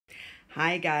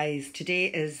Hi guys, today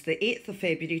is the 8th of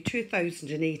February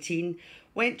 2018.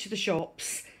 Went to the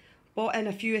shops, bought in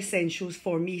a few essentials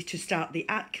for me to start the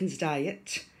Atkins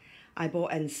diet. I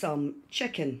bought in some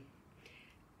chicken,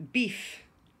 beef,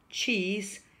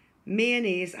 cheese,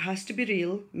 mayonnaise, it has to be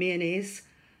real mayonnaise,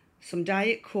 some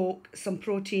Diet Coke, some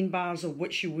protein bars of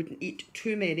which you wouldn't eat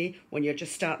too many when you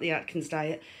just start the Atkins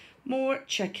diet, more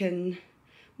chicken,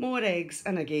 more eggs,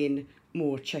 and again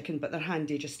more chicken, but they're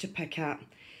handy just to pick at.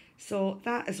 So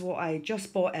that is what I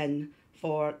just bought in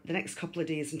for the next couple of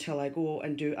days until I go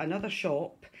and do another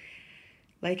shop.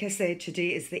 Like I said,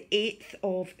 today is the 8th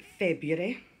of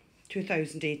February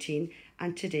 2018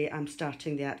 and today I'm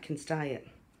starting the Atkins diet.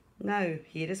 Now,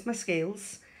 here is my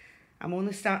scales. I'm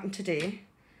only starting today,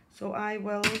 so I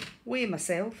will weigh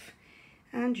myself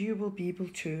and you will be able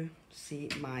to see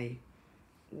my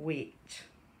weight.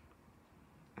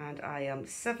 And I am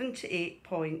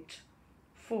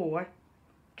 78.4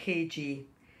 kg,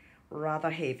 rather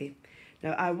heavy.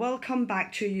 Now I will come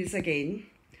back to you again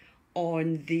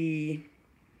on the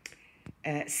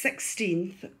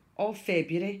 16th of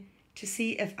February to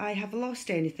see if I have lost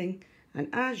anything, and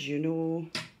as you know,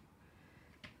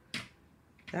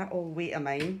 that old weight of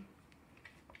mine,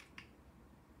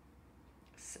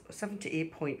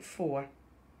 78.4, is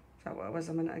that what it was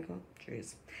a minute ago?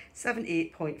 Curious.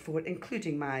 78.4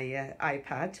 including my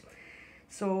iPad.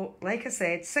 So like I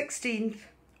said, 16th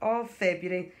of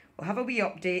February, we'll have a wee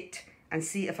update and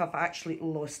see if I've actually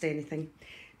lost anything.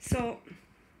 So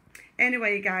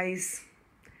anyway guys,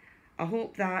 I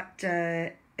hope that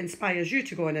inspires you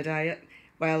to go on a diet.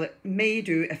 Well, it may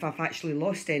do if I've actually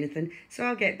lost anything, so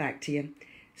I'll get back to you.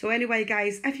 So anyway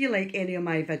guys, if you like any of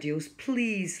my videos,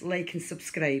 please like and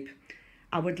subscribe.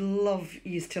 I would love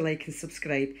you to like and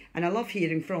subscribe, and I love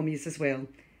hearing from you as well.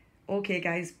 Okay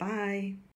guys, bye.